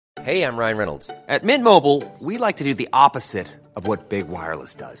Hey, I'm Ryan Reynolds. At Mint Mobile, we like to do the opposite of what Big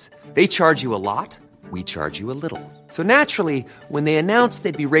Wireless does. They charge you a lot, we charge you a little. So naturally, when they announced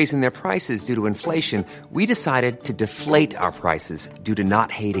they'd be raising their prices due to inflation, we decided to deflate our prices due to not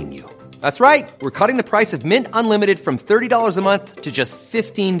hating you. That's right. We're cutting the price of Mint Unlimited from $30 a month to just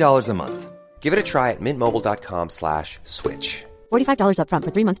 $15 a month. Give it a try at mintmobile.com/switch. $45 up front for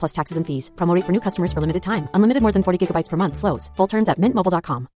 3 months plus taxes and fees. Promo rate for new customers for limited time. Unlimited more than 40 gigabytes per month. Slows full terms at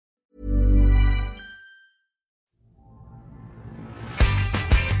mintmobile.com.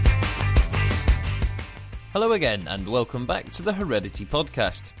 Hello again, and welcome back to the Heredity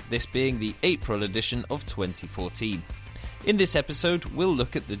podcast, this being the April edition of 2014. In this episode, we'll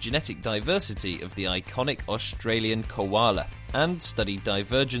look at the genetic diversity of the iconic Australian koala and study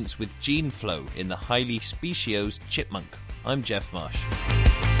divergence with gene flow in the highly speciosed chipmunk. I'm Jeff Marsh.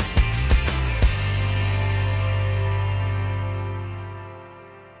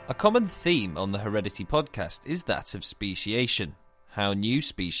 A common theme on the Heredity podcast is that of speciation, how new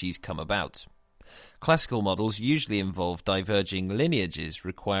species come about. Classical models usually involve diverging lineages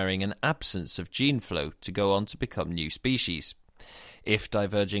requiring an absence of gene flow to go on to become new species. If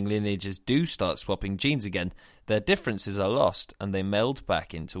diverging lineages do start swapping genes again, their differences are lost and they meld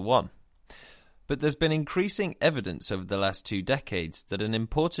back into one. But there's been increasing evidence over the last 2 decades that an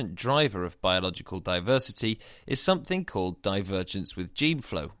important driver of biological diversity is something called divergence with gene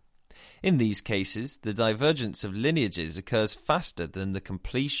flow. In these cases, the divergence of lineages occurs faster than the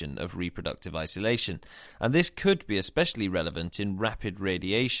completion of reproductive isolation, and this could be especially relevant in rapid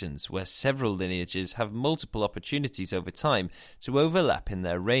radiations where several lineages have multiple opportunities over time to overlap in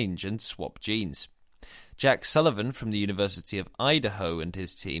their range and swap genes. Jack Sullivan from the University of Idaho and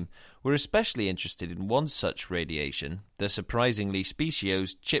his team were especially interested in one such radiation, the surprisingly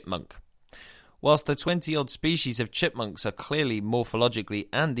speciosed chipmunk. Whilst the 20-odd species of chipmunks are clearly morphologically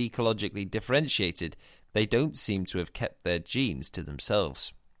and ecologically differentiated, they don't seem to have kept their genes to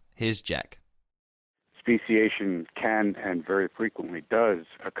themselves. Here's Jack. Speciation can and very frequently does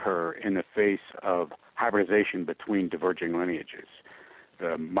occur in the face of hybridization between diverging lineages.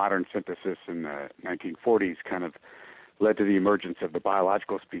 The modern synthesis in the 1940s kind of led to the emergence of the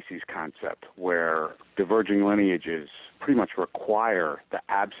biological species concept, where diverging lineages pretty much require the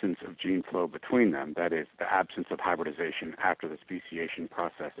absence of gene flow between them, that is, the absence of hybridization after the speciation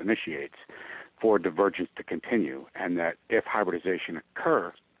process initiates, for divergence to continue, and that if hybridization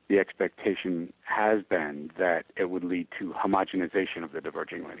occurs, the expectation has been that it would lead to homogenization of the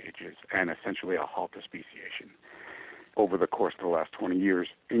diverging lineages and essentially a halt to speciation. Over the course of the last 20 years,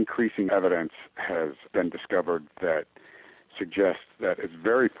 increasing evidence has been discovered that suggests that it's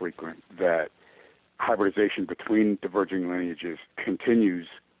very frequent that hybridization between diverging lineages continues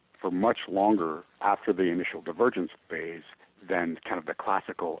for much longer after the initial divergence phase than kind of the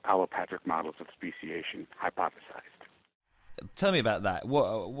classical allopatric models of speciation hypothesized. Tell me about that.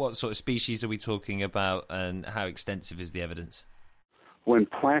 What sort of species are we talking about, and how extensive is the evidence? When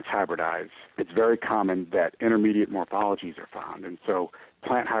plants hybridize, it's very common that intermediate morphologies are found, and so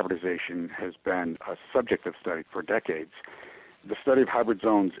plant hybridization has been a subject of study for decades. The study of hybrid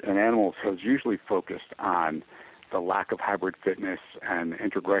zones in animals has usually focused on the lack of hybrid fitness and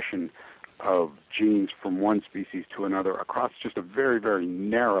introgression of genes from one species to another across just a very, very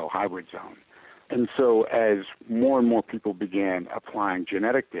narrow hybrid zone. And so as more and more people began applying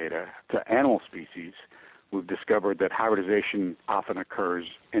genetic data to animal species, we've discovered that hybridization often occurs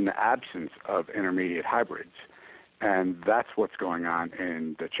in the absence of intermediate hybrids. And that's what's going on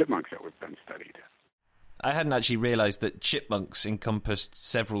in the chipmunks that we've been studied. I hadn't actually realized that chipmunks encompassed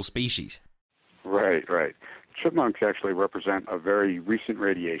several species. Right. Chipmunks actually represent a very recent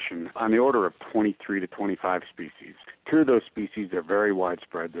radiation on the order of 23 to 25 species. 2 of those species are very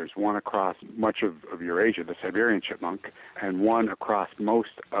widespread. There's one across much of Eurasia, the Siberian chipmunk, and one across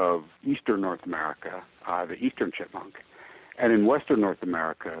most of eastern North America, the eastern chipmunk. And in western North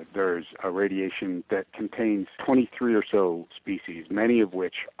America, there's a radiation that contains 23 or so species, many of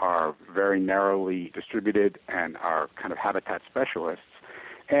which are very narrowly distributed and are kind of habitat specialists,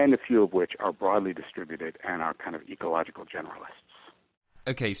 and a few of which are broadly distributed and are kind of ecological generalists.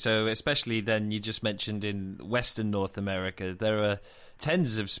 Okay, so especially then you just mentioned in Western North America, there are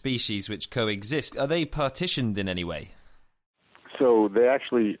tens of species which coexist. Are they partitioned in any way? So they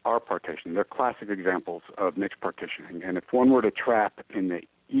actually are partitioned. They're classic examples of niche partitioning. And if one were to trap in the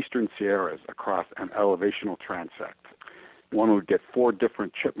eastern Sierras across an elevational transect, one would get 4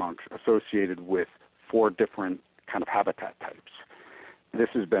 different chipmunks associated with 4 different kind of habitat types. This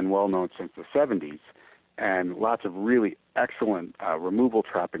has been well known since the 70s, And lots of really excellent removal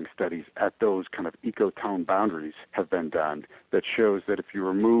trapping studies at those kind of ecotone boundaries have been done that shows that if you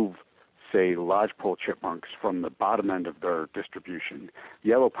remove, say, lodgepole chipmunks from the bottom end of their distribution,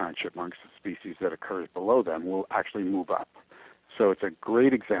 yellow pine chipmunks, the species that occurs below them, will actually move up. So it's a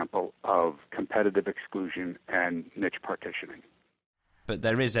great example of competitive exclusion and niche partitioning. But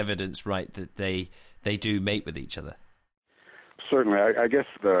there is evidence, right, that they do mate with each other? Certainly. I guess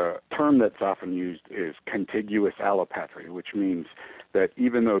the term that's often used is contiguous allopatry, which means that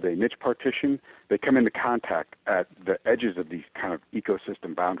even though they niche partition, they come into contact at the edges of these kind of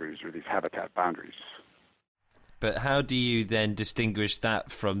ecosystem boundaries or these habitat boundaries. But how do you then distinguish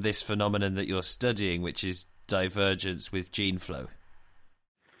that from this phenomenon that you're studying, which is divergence with gene flow?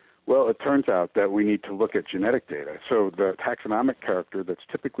 Well, it turns out that we need to look at genetic data. So the taxonomic character that's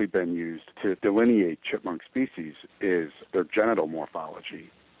typically been used to delineate chipmunk species is their genital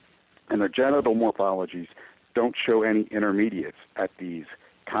morphology. And their genital morphologies don't show any intermediates at these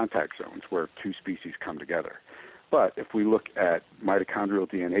contact zones where two species come together. But if we look at mitochondrial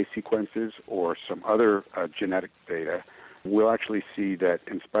DNA sequences or some other genetic data, we'll actually see that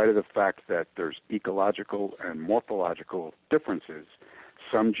in spite of the fact that there's ecological and morphological differences,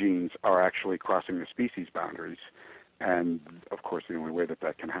 some genes are actually crossing the species boundaries. And, of course, the only way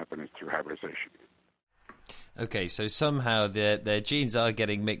that can happen is through hybridization. Okay, so somehow their genes are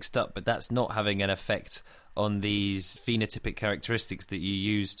getting mixed up, but that's not having an effect on these phenotypic characteristics that you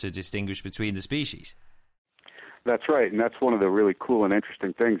use to distinguish between the species. That's right, and that's one of the really cool and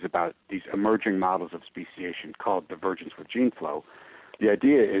interesting things about these emerging models of speciation called divergence with gene flow. The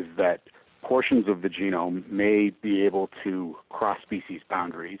idea is that portions of the genome may be able to cross species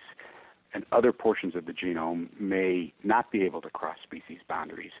boundaries, and other portions of the genome may not be able to cross species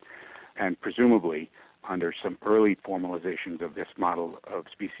boundaries. And presumably, under some early formalizations of this model of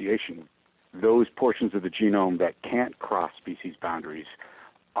speciation, those portions of the genome that can't cross species boundaries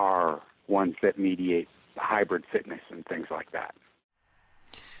are ones that mediate hybrid fitness and things like that.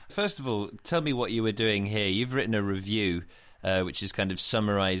 First of all, tell me what you were doing here. You've written a review which is kind of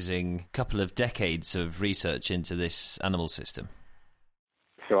summarizing a couple of decades of research into this animal system.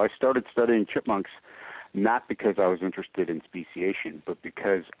 So I started studying chipmunks not because I was interested in speciation, but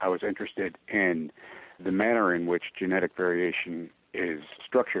because I was interested in the manner in which genetic variation is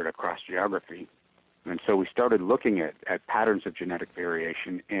structured across geography. And so we started looking at patterns of genetic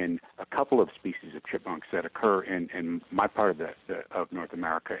variation in a couple of species of chipmunks that occur in my part of North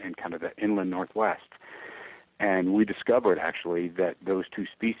America, in kind of the inland Northwest. And we discovered, actually, that those two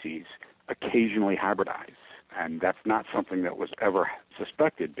species occasionally hybridize. And that's not something that was ever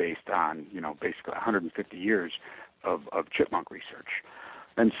suspected based on, basically 150 years of chipmunk research.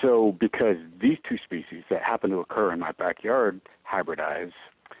 And so because these two species that happen to occur in my backyard hybridize,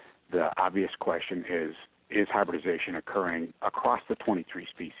 the obvious question is hybridization occurring across the 23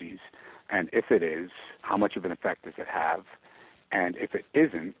 species? And if it is, how much of an effect does it have? And if it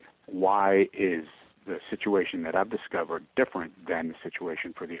isn't, why is the situation that I've discovered different than the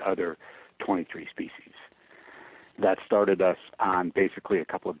situation for the other 23 species? That started us on basically a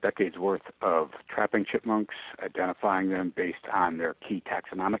couple of decades worth of trapping chipmunks, identifying them based on their key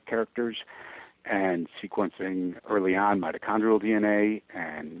taxonomic characters, and sequencing early on mitochondrial DNA,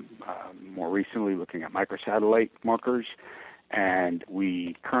 and more recently looking at microsatellite markers. And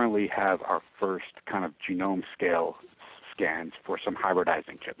we currently have our first kind of genome scale scans for some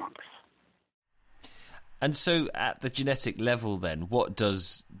hybridizing chipmunks. And so at the genetic level then, what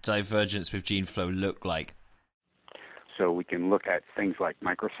does divergence with gene flow look like? So we can look at things like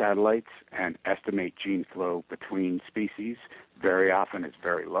microsatellites and estimate gene flow between species. Very often it's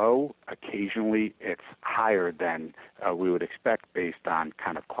very low. Occasionally it's higher than we would expect based on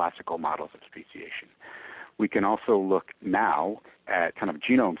kind of classical models of speciation. We can also look now at kind of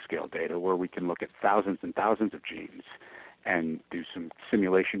genome scale data where we can look at thousands and thousands of genes and do some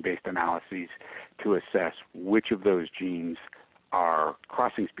simulation-based analyses to assess which of those genes are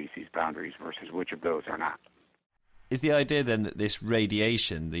crossing species boundaries versus which of those are not. Is the idea then that this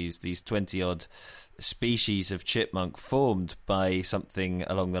radiation, these 20-odd species of chipmunk, formed by something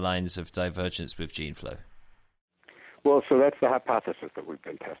along the lines of divergence with gene flow? Well, so that's the hypothesis that we've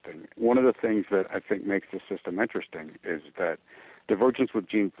been testing. One of the things that I think makes the system interesting is that divergence with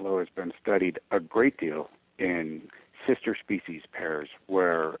gene flow has been studied a great deal in sister species pairs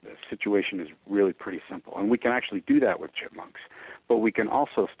where the situation is really pretty simple. And we can actually do that with chipmunks. But we can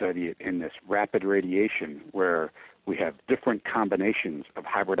also study it in this rapid radiation where we have different combinations of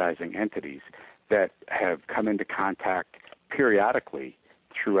hybridizing entities that have come into contact periodically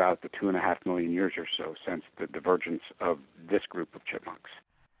throughout the 2.5 million years or so since the divergence of this group of chipmunks.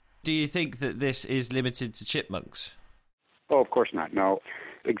 Do you think that this is limited to chipmunks? Oh, of course not. No.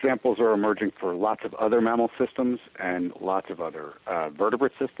 Examples are emerging for lots of other mammal systems and lots of other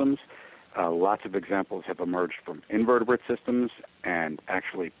vertebrate systems. Lots of examples have emerged from invertebrate systems, and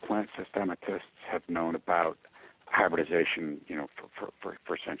actually plant systematists have known about hybridization,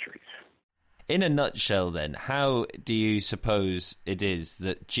 for centuries. In a nutshell, then, how do you suppose it is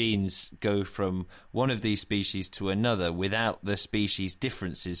that genes go from one of these species to another without the species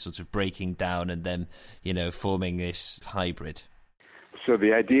differences sort of breaking down and then, forming this hybrid? So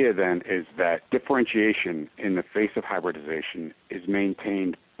the idea then is that differentiation in the face of hybridization is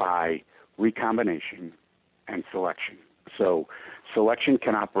maintained by recombination and selection. So selection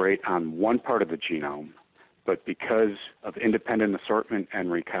can operate on one part of the genome, but because of independent assortment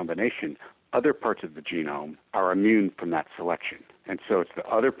and recombination, other parts of the genome are immune from that selection. And so it's the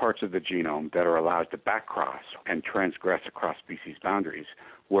other parts of the genome that are allowed to backcross and transgress across species boundaries,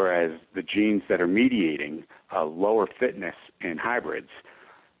 whereas the genes that are mediating lower fitness in hybrids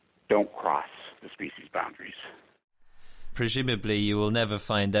don't cross the species boundaries. Presumably you will never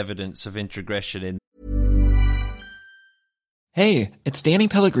find evidence of introgression in... Hey, it's Danny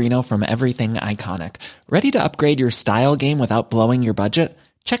Pellegrino from Everything Iconic. Ready to upgrade your style game without blowing your budget?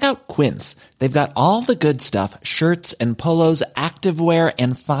 Check out Quince. They've got all the good stuff, shirts and polos, activewear,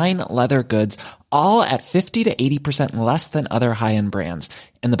 and fine leather goods, all at 50 to 80% less than other high-end brands.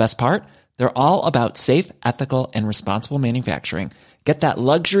 And the best part? They're all about safe, ethical, and responsible manufacturing. Get that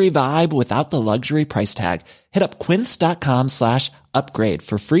luxury vibe without the luxury price tag. Hit up quince.com/upgrade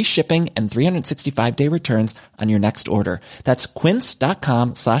for free shipping and 365-day returns on your next order. That's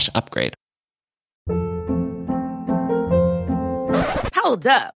quince.com/upgrade. Hold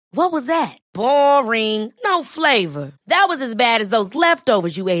up. What was that? Boring. No flavor. That was as bad as those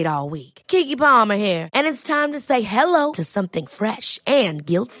leftovers you ate all week. Keke Palmer here, and it's time to say hello to something fresh and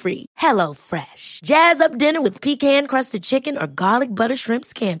guilt-free. Hello Fresh. Jazz up dinner with pecan-crusted chicken or garlic butter shrimp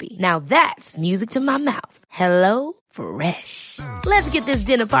scampi. Now that's music to my mouth. Hello Fresh. Let's get this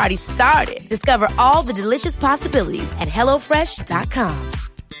dinner party started. Discover all the delicious possibilities at HelloFresh.com.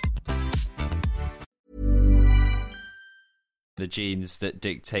 The genes that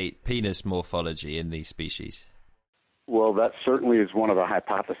dictate penis morphology in these species? Well, that certainly is one of the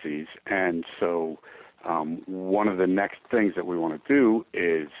hypotheses. And so one of the next things that we want to do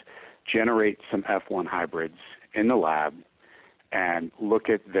is generate some F1 hybrids in the lab and look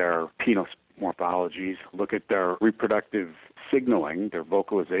at their penis morphologies, look at their reproductive signaling, their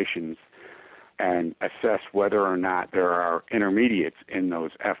vocalizations, and assess whether or not there are intermediates in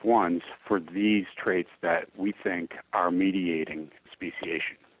those F1s for these traits that we think are mediating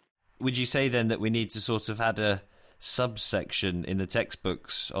speciation. Would you say then that we need to sort of add a subsection in the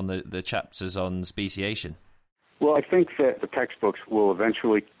textbooks on the chapters on speciation? Well, I think that the textbooks will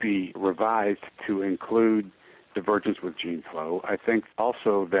eventually be revised to include divergence with gene flow. I think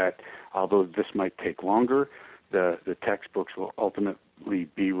also that although this might take longer, the textbooks will ultimately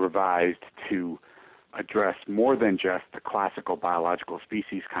be revised to address more than just the classical biological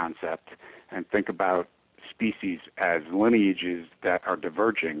species concept and think about species as lineages that are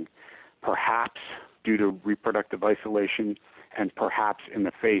diverging, perhaps due to reproductive isolation and perhaps in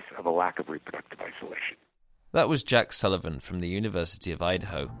the face of a lack of reproductive isolation. That was Jack Sullivan from the University of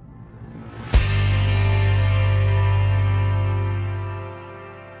Idaho.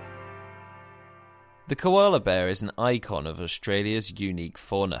 The koala bear is an icon of Australia's unique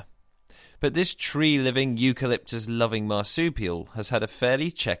fauna. But this tree-living, eucalyptus-loving marsupial has had a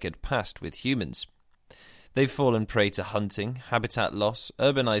fairly checkered past with humans. They've fallen prey to hunting, habitat loss,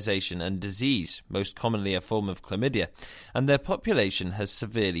 urbanisation and disease, most commonly a form of chlamydia, and their population has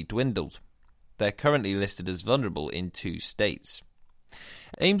severely dwindled. They're currently listed as vulnerable in 2 states.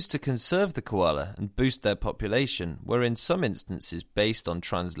 Aims to conserve the koala and boost their population were in some instances based on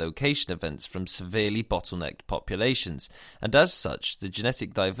translocation events from severely bottlenecked populations, and as such the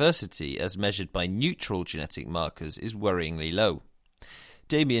genetic diversity as measured by neutral genetic markers is worryingly low.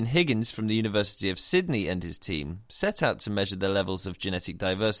 Damien Higgins from the University of Sydney and his team set out to measure the levels of genetic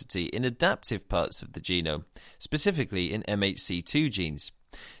diversity in adaptive parts of the genome, specifically in MHC2 genes.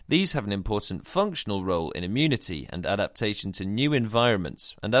 These have an important functional role in immunity and adaptation to new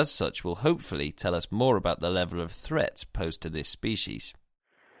environments, and as such will hopefully tell us more about the level of threat posed to this species.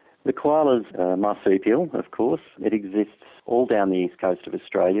 The koala's marsupial, of course. It exists all down the east coast of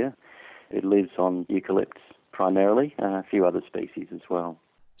Australia. It lives on eucalypts primarily, and a few other species as well.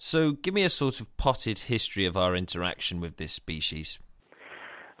 So give me a sort of potted history of our interaction with this species.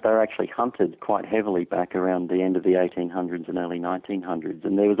 They were actually hunted quite heavily back around the end of the 1800s and early 1900s,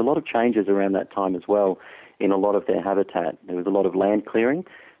 and there was a lot of changes around that time as well in a lot of their habitat. There was a lot of land clearing,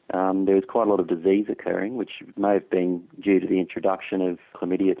 there was quite a lot of disease occurring, which may have been due to the introduction of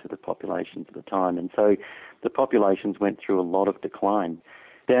chlamydia to the populations at the time. And so the populations went through a lot of decline.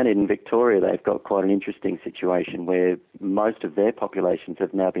 Down in Victoria, they've got quite an interesting situation where most of their populations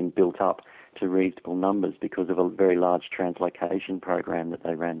have now been built up to reasonable numbers because of a very large translocation program that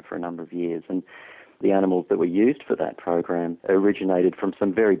they ran for a number of years. And the animals that were used for that program originated from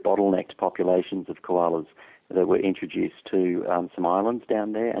some very bottlenecked populations of koalas that were introduced to some islands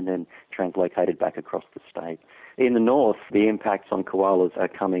down there and then translocated back across the state. In the north, the impacts on koalas are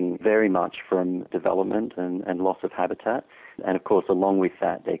coming very much from development and loss of habitat. And of course, along with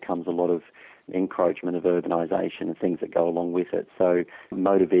that, there comes a lot of encroachment of urbanisation and things that go along with it. So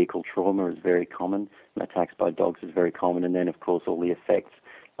motor vehicle trauma is very common, attacks by dogs is very common, and then of course all the effects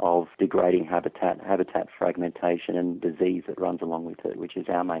of degrading habitat fragmentation and disease that runs along with it, which is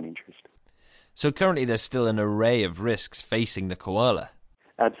our main interest. So currently there's still an array of risks facing the koala.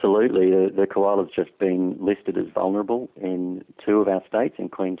 Absolutely. The koala's just been listed as vulnerable in 2 of our states, in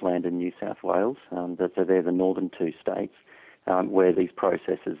Queensland and New South Wales. So they're the northern 2 states where these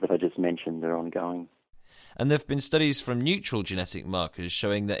processes that I just mentioned are ongoing. And there have been studies from neutral genetic markers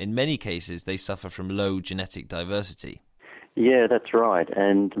showing that in many cases they suffer from low genetic diversity. Yeah, that's right.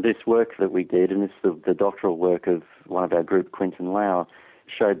 And this work that we did, and this is the doctoral work of one of our group, Quinton Lau,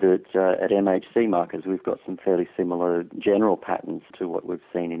 showed that at MHC markers we've got some fairly similar general patterns to what we've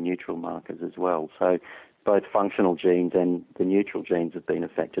seen in neutral markers as well. So both functional genes and the neutral genes have been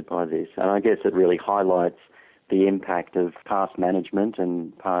affected by this. And I guess it really highlights the impact of past management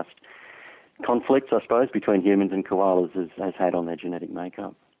and past conflicts, I suppose, between humans and koalas has had on their genetic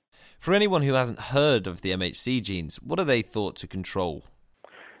makeup. For anyone who hasn't heard of the MHC genes, what are they thought to control?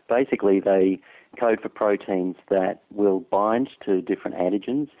 Basically, they code for proteins that will bind to different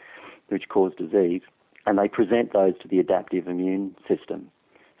antigens which cause disease, and they present those to the adaptive immune system.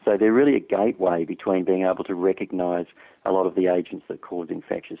 So they're really a gateway between being able to recognise a lot of the agents that cause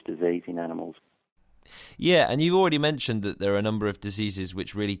infectious disease in animals. Yeah, and you've already mentioned that there are a number of diseases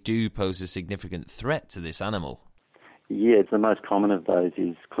which really do pose a significant threat to this animal. Yeah, the most common of those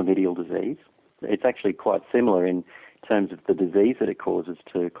is chlamydial disease. It's actually quite similar in terms of the disease that it causes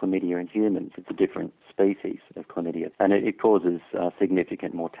to chlamydia in humans. It's a different species of chlamydia, and it causes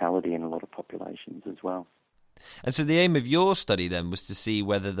significant mortality in a lot of populations as well. And so the aim of your study then was to see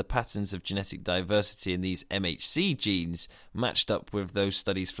whether the patterns of genetic diversity in these MHC genes matched up with those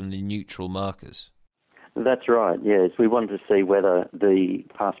studies from the neutral markers. That's right, yes. We wanted to see whether the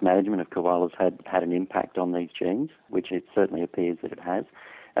past management of koalas had an impact on these genes, which it certainly appears that it has.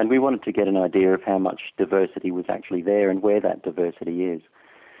 And we wanted to get an idea of how much diversity was actually there and where that diversity is.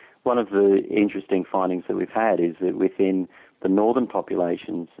 One of the interesting findings that we've had is that within the northern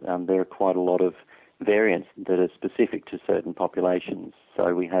populations, there are quite a lot of variants that are specific to certain populations.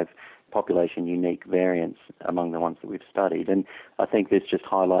 So we have population-unique variants among the ones that we've studied. And I think this just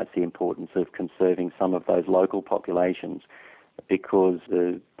highlights the importance of conserving some of those local populations, because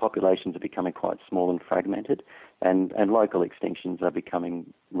the populations are becoming quite small and fragmented, and local extinctions are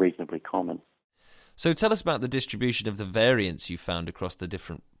becoming reasonably common. So tell us about the distribution of the variants you found across the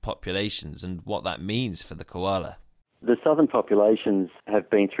different populations and what that means for the koala. The southern populations have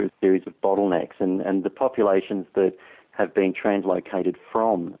been through a series of bottlenecks, and the populations that have been translocated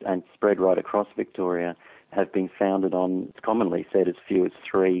from and spread right across Victoria have been founded on, it's commonly said, as few as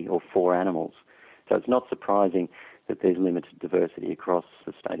 3 or 4 animals. So it's not surprising that there's limited diversity across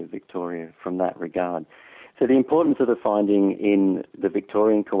the state of Victoria from that regard. So the importance of the finding in the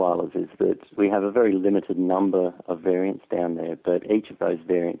Victorian koalas is that we have a very limited number of variants down there, but each of those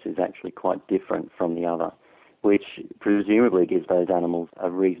variants is actually quite different from the other, which presumably gives those animals a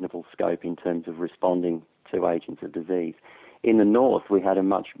reasonable scope in terms of responding to agents of disease. In the north, we had a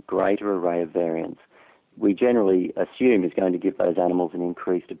much greater array of variants. We generally assume is going to give those animals an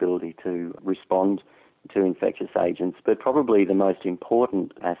increased ability to respond to infectious agents, but probably the most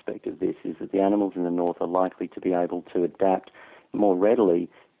important aspect of this is that the animals in the north are likely to be able to adapt more readily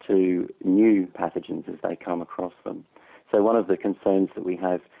to new pathogens as they come across them. So one of the concerns that we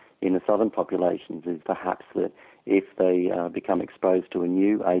have in the southern populations is perhaps that if they become exposed to a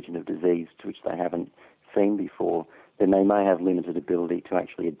new agent of disease to which they haven't seen before, then they may have limited ability to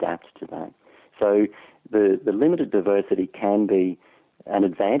actually adapt to that. So the limited diversity can be an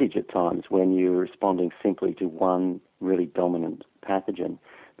advantage at times when you're responding simply to one really dominant pathogen,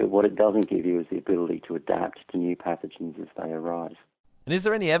 but what it doesn't give you is the ability to adapt to new pathogens as they arise. And is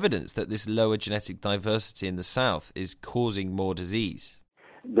there any evidence that this lower genetic diversity in the south is causing more disease?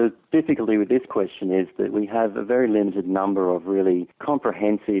 The difficulty with this question is that we have a very limited number of really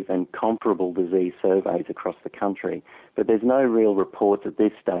comprehensive and comparable disease surveys across the country, but there's no real reports at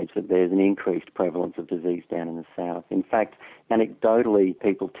this stage that there's an increased prevalence of disease down in the south. In fact, anecdotally,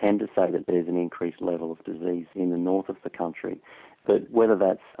 people tend to say that there's an increased level of disease in the north of the country, but whether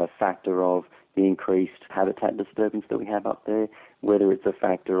that's a factor of the increased habitat disturbance that we have up there, whether it's a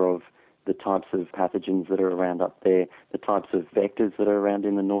factor of the types of pathogens that are around up there, the types of vectors that are around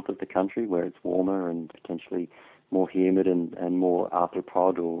in the north of the country where it's warmer and potentially more humid and more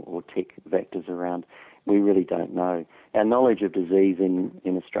arthropod or tick vectors around, we really don't know. Our knowledge of disease in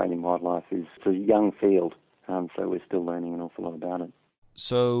Australian wildlife is a young field, so we're still learning an awful lot about it.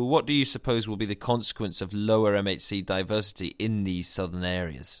 So what do you suppose will be the consequence of lower MHC diversity in these southern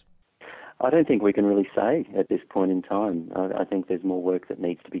areas? I don't think we can really say at this point in time. I think there's more work that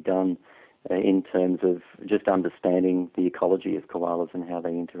needs to be done in terms of just understanding the ecology of koalas and how they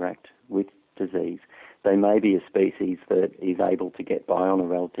interact with disease. They may be a species that is able to get by on a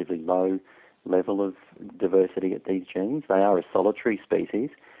relatively low level of diversity at these genes. They are a solitary species.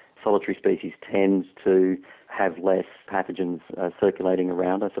 Solitary species tend to have less pathogens circulating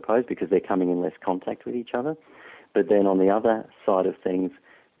around, I suppose, because they're coming in less contact with each other. But then on the other side of things,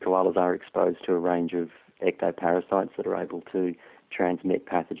 koalas are exposed to a range of ectoparasites that are able to transmit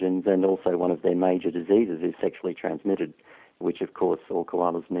pathogens, and also one of their major diseases is sexually transmitted, which of course all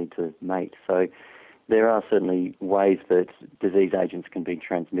koalas need to mate. So there are certainly ways that disease agents can be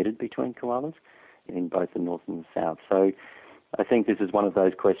transmitted between koalas in both the north and the south. So I think this is one of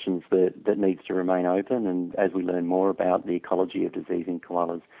those questions that needs to remain open, and as we learn more about the ecology of disease in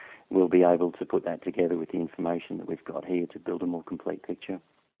koalas, we'll be able to put that together with the information that we've got here to build a more complete picture.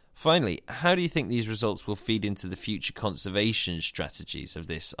 Finally, how do you think these results will feed into the future conservation strategies of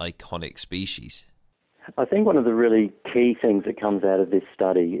this iconic species? I think one of the really key things that comes out of this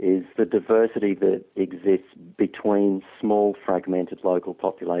study is the diversity that exists between small fragmented local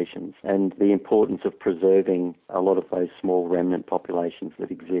populations and the importance of preserving a lot of those small remnant populations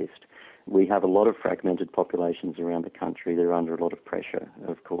that exist. We have a lot of fragmented populations around the country. They're under a lot of pressure,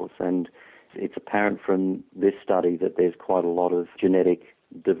 of course, and it's apparent from this study that there's quite a lot of genetic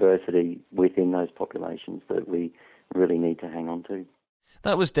diversity within those populations that we really need to hang on to.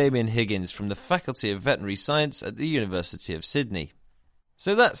 That was Damien Higgins from the Faculty of Veterinary Science at the University of Sydney.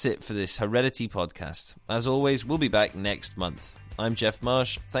 So that's it for this Heredity podcast. As always, we'll be back next month. I'm Jeff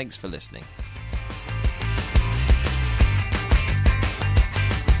Marsh. Thanks for listening.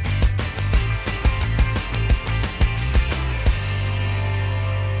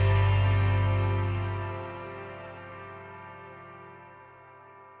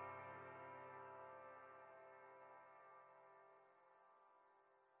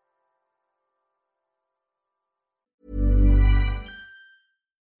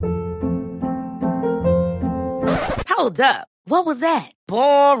 Hold up. What was that?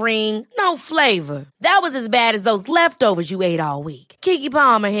 Boring. No flavor. That was as bad as those leftovers you ate all week. Keke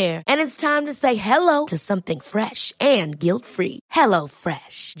Palmer here, and it's time to say hello to something fresh and guilt-free. Hello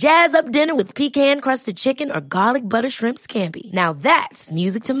Fresh. Jazz up dinner with pecan-crusted chicken or garlic butter shrimp scampi. Now that's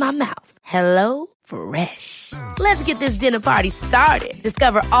music to my mouth. Hello Fresh. Let's get this dinner party started.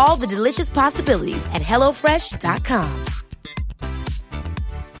 Discover all the delicious possibilities at HelloFresh.com.